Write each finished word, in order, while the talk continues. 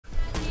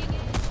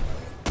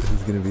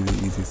gonna be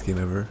the easiest game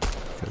ever,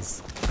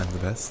 because I'm the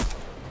best.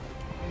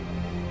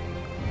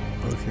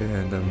 Okay,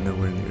 and I'm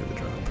nowhere near the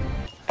drop.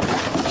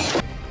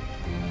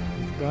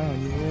 God,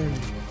 you win.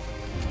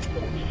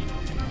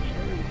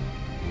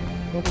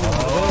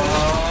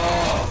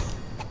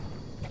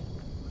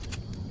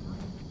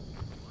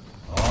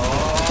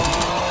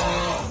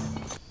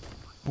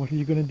 What are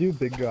you gonna do,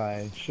 big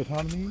guy? Shit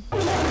on me?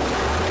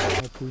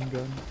 Harpoon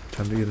gun.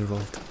 Time to get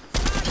involved.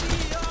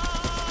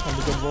 Time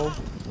to get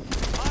involved.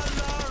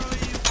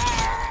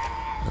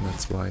 And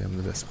that's why I'm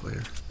the best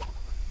player.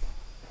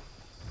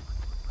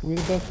 We're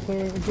the best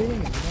player in the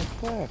game. That's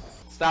flex.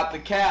 Stop the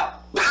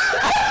cap.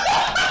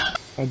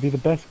 I'd be the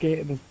best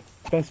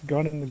best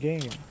gun in the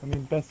game. I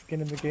mean, best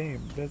skin in the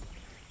game.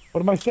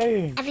 What am I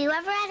saying? Have you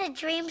ever had a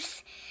dream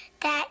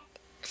that...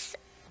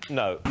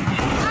 No.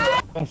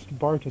 Best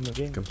Bart in the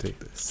game. Come take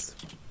this.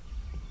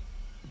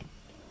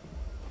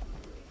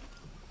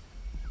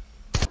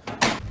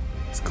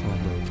 It's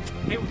combo.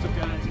 Hey, what's up,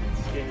 guys?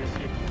 It's Scares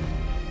here.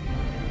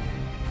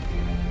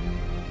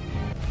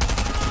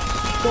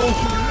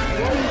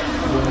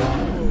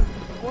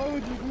 Why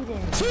would you do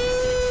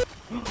that?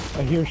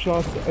 I hear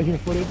shots, I hear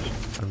footage.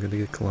 I'm gonna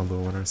get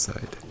Columbo on our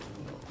side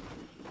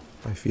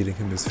by feeding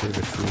him his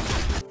favorite food.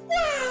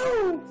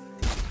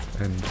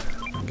 And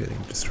I'm getting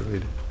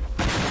destroyed.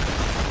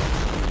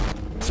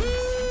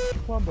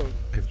 Columbo.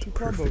 I have the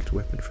perfect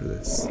weapon for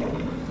this. Come on,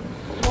 shoot at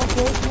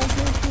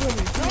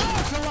me.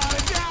 That's a lot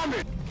of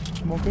damage!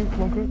 Come on, Get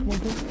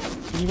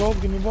me involved,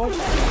 get me involved.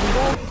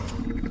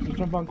 Just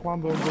jump on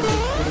Columbo and go to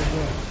his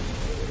hand.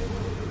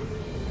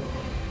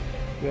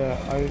 Yeah,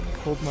 I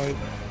pulled my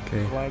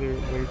glider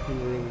way too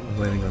early. I'm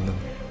landing on them.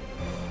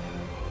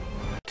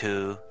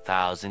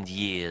 2,000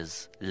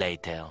 years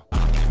later.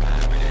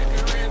 Another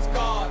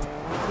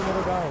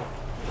guy.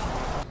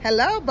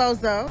 Hello,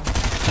 bozo.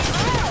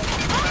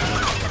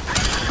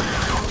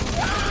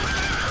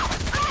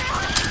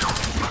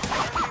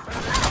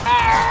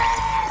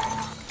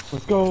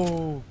 Let's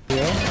go.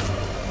 Yeah.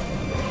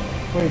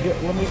 Wait,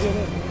 let me get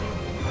it.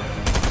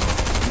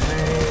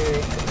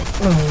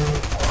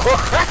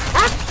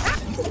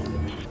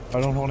 I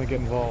don't want to get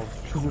involved.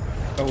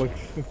 That looks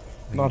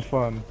not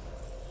fun.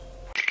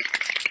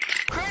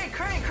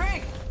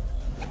 Crank.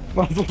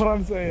 That's what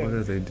I'm saying. What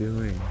are they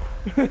doing?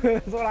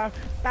 That's what I'm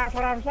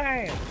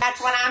saying.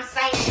 That's what I'm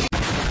saying.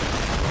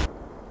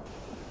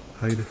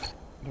 Hide.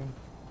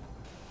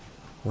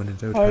 When in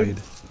doubt, Hide. hide.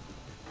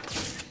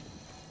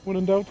 When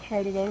in doubt,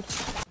 hide it out.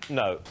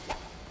 No.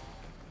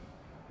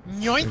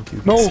 Thank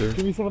you, No, sir.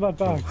 give me some of that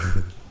back.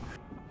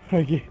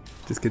 Thank you.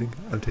 Just kidding.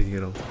 I'm taking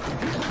it all.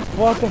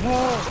 What the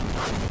hell?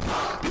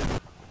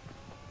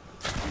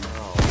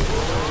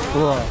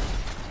 Bruh.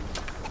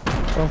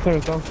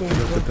 Downstairs. Get out the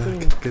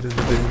back. Get in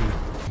the bin.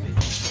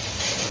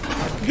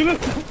 Get it!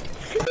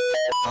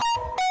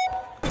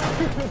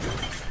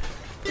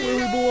 Where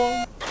we belong.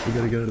 We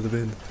gotta get out of the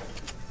bin.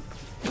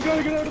 We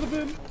gotta get out of the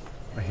bin.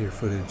 I hear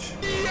footage.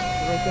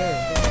 Right there.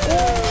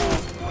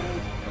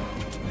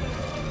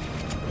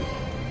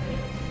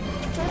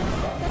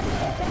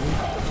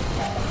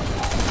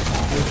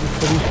 There's this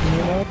footage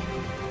coming out.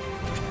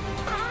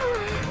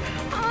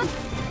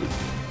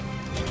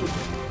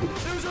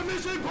 There's a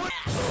mission point!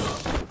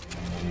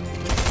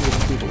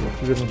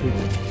 Two different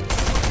people.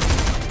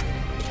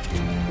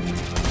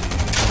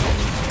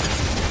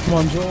 Come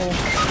on, Joel.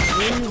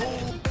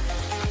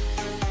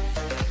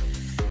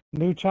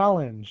 New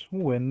challenge.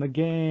 Win the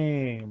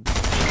game.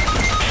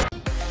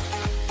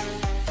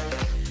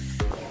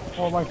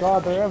 Oh my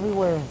god, they're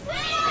everywhere.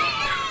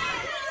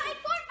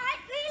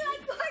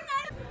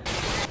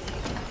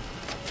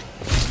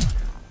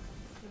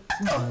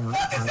 Is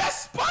that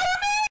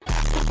Spider-Man?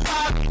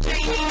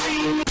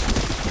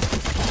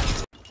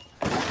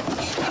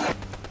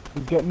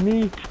 He's getting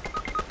me.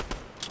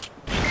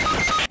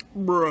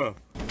 Bruh.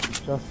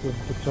 Justin.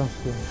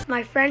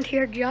 My friend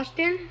here,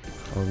 Justin.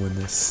 I'll win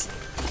this.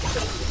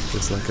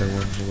 Just like I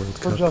won the World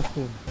For Cup.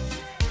 Justin.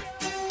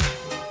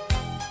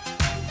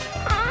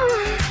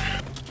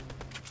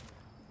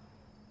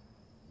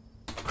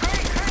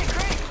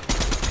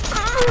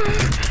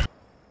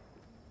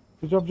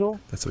 Good job, Joel.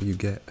 That's what you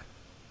get.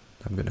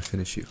 I'm gonna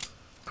finish you.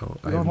 Oh,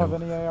 You don't have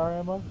any AR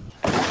ammo?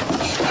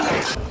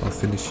 I'll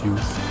finish you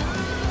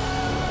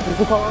Here's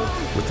the car.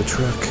 with the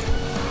truck.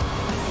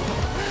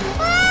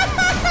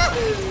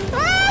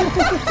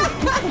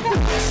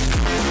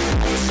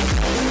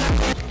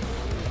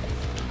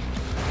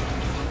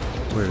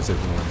 Where is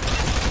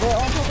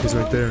everyone? He's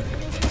right there.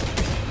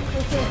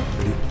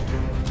 Ready?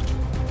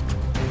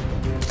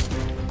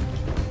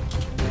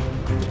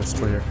 I'm the best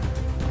player.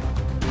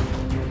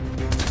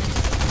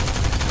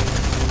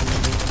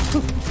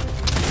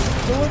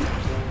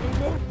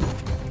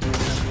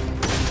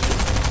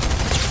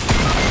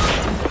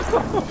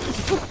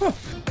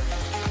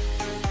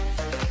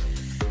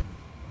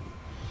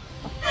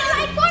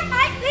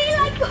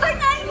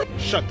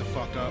 Shut the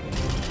fuck up.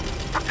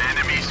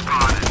 Enemy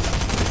spotted.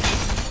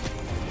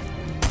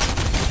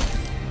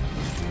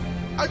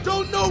 I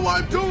don't know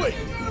what I'm doing!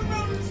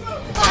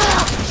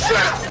 Ah!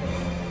 Shit!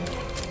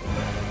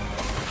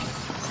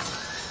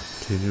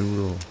 Okay, new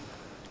rule.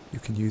 You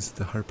can use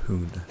the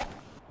harpoon.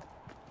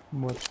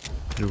 What?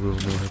 New rule,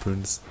 no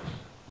harpoons.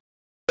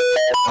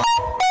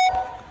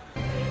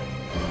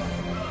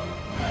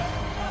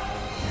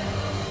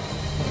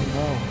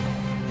 No.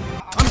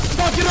 I'm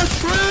stuck in a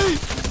tree!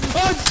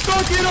 I'm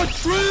stuck in a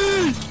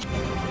tree!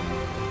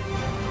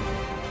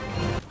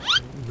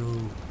 No.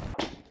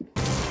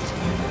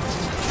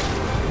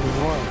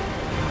 What?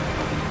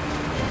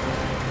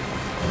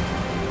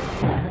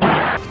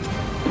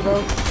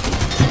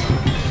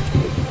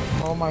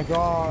 Oh my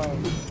god.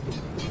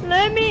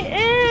 Let me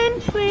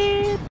in,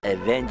 please.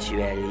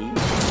 Eventually.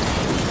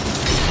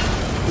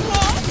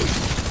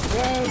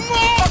 Yes.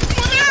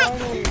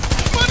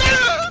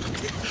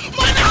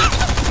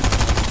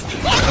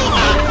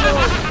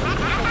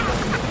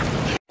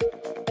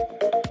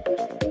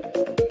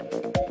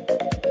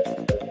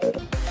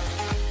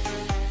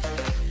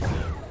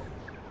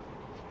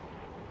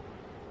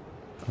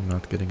 I'm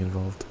not getting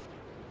involved.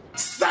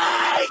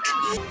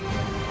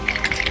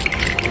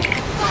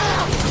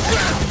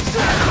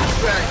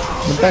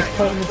 The best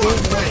part in the game.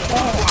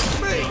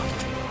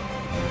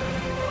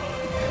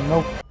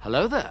 Nope.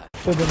 Hello there.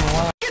 Should have been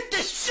alive.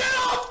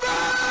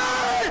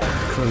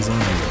 Crow's on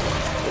me.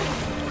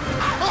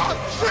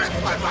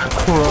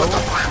 Crow.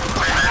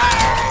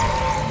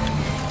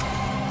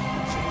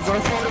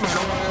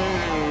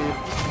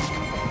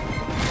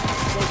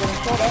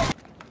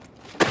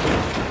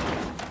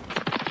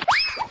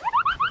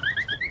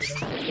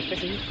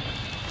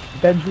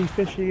 Benji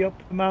Fishy up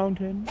the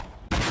mountain.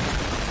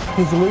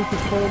 His loot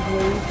is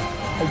currently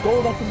a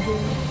gold SMG,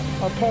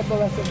 a purple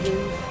SMG,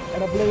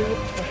 and a blue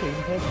machine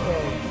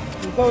pistol.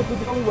 Those are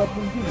the only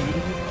weapons you need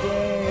in this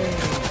game.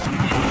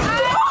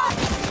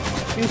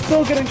 He's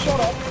still getting shot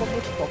at from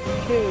this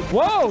fucking kid.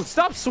 Whoa,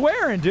 stop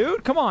swearing,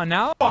 dude. Come on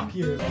now. Fuck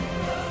you.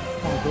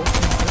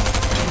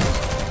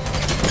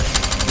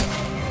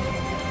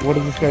 What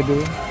is this guy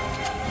doing?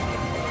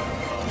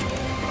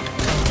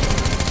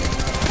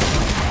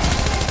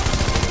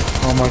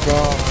 Oh my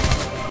god.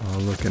 Oh,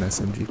 look, an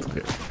SMG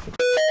player.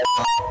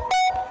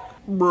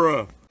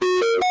 Bruh.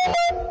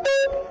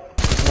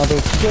 Another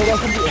skilled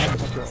SMG.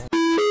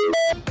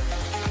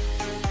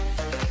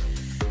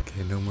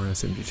 Okay, no more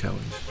SMG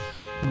challenge.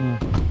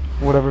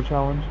 Whatever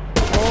challenge.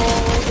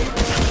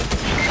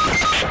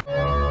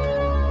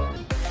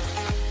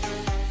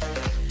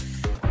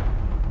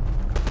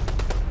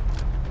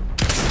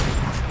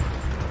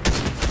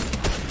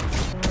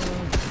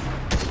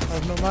 I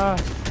have no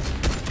mask.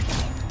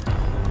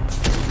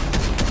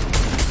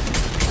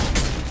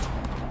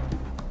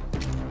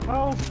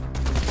 Oh.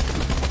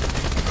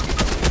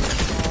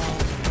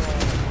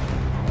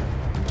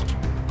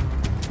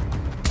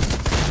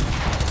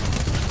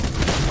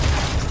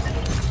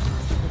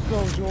 Let's go,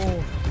 Joel.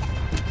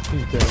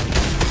 He's dead.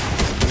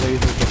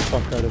 Lasered the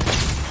fuck out of him.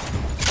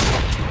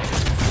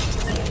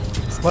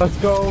 Let's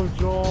go,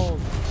 Joel.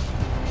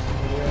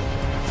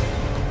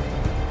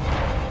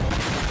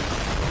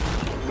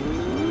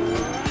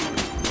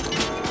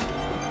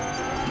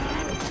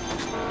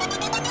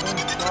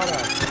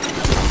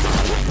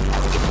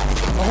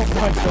 Oh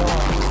my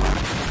god.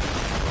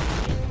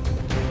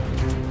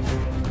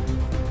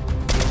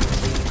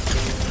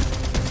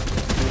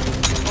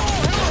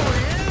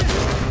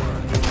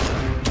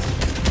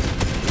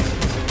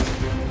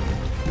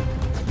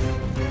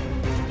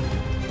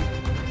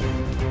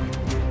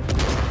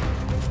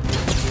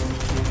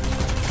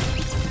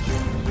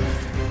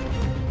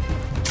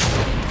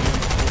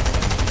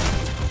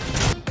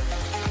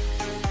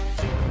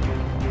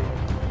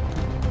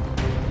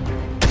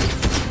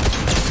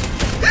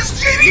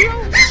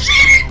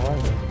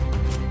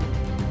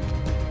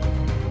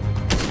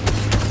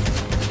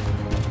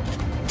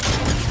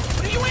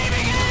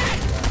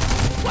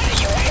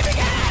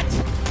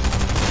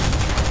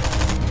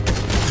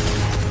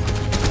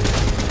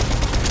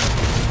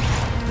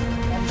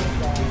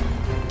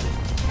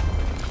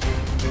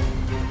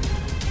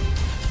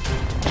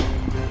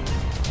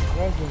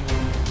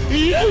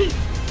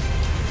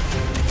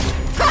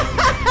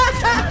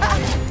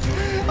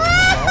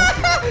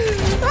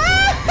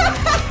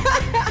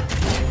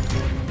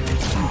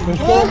 Let's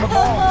go in the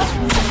box.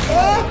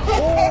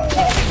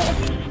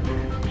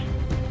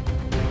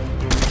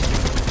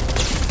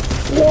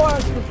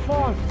 What the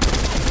fuck?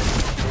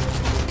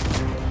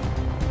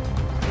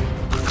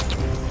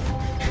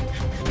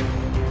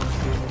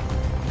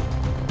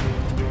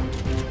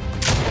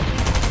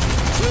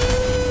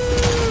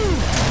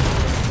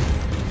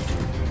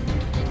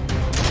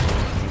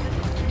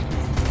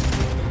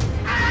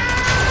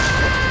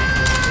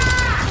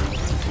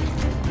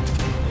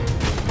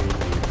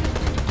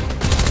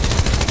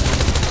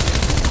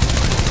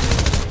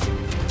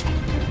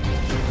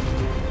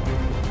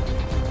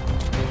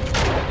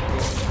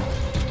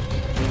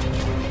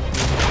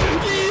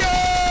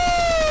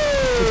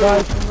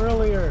 Guys from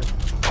earlier.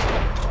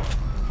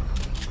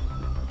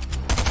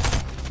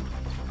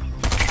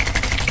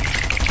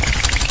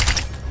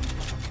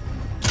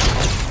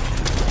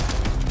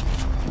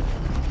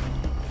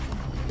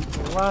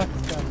 Relax,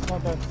 guys. It's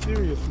not that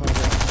serious, my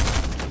guy.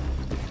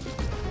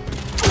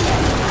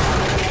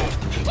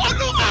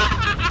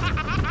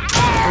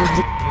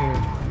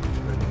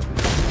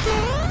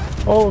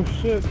 Oh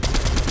shit.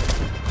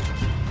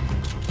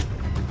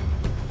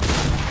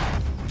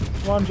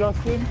 Come on,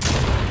 Justin.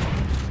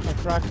 I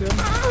cracked him.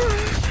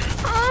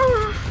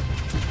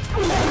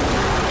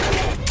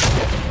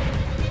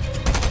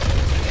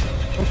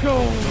 Let's go!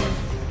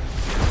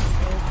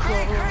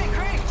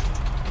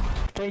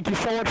 Thank you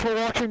so much for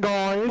watching,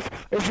 guys.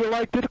 If you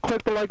liked it,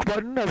 click the like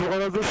button as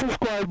well as the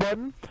subscribe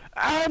button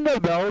and the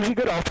bell so you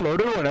can upload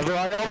it whenever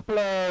I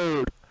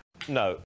upload. No.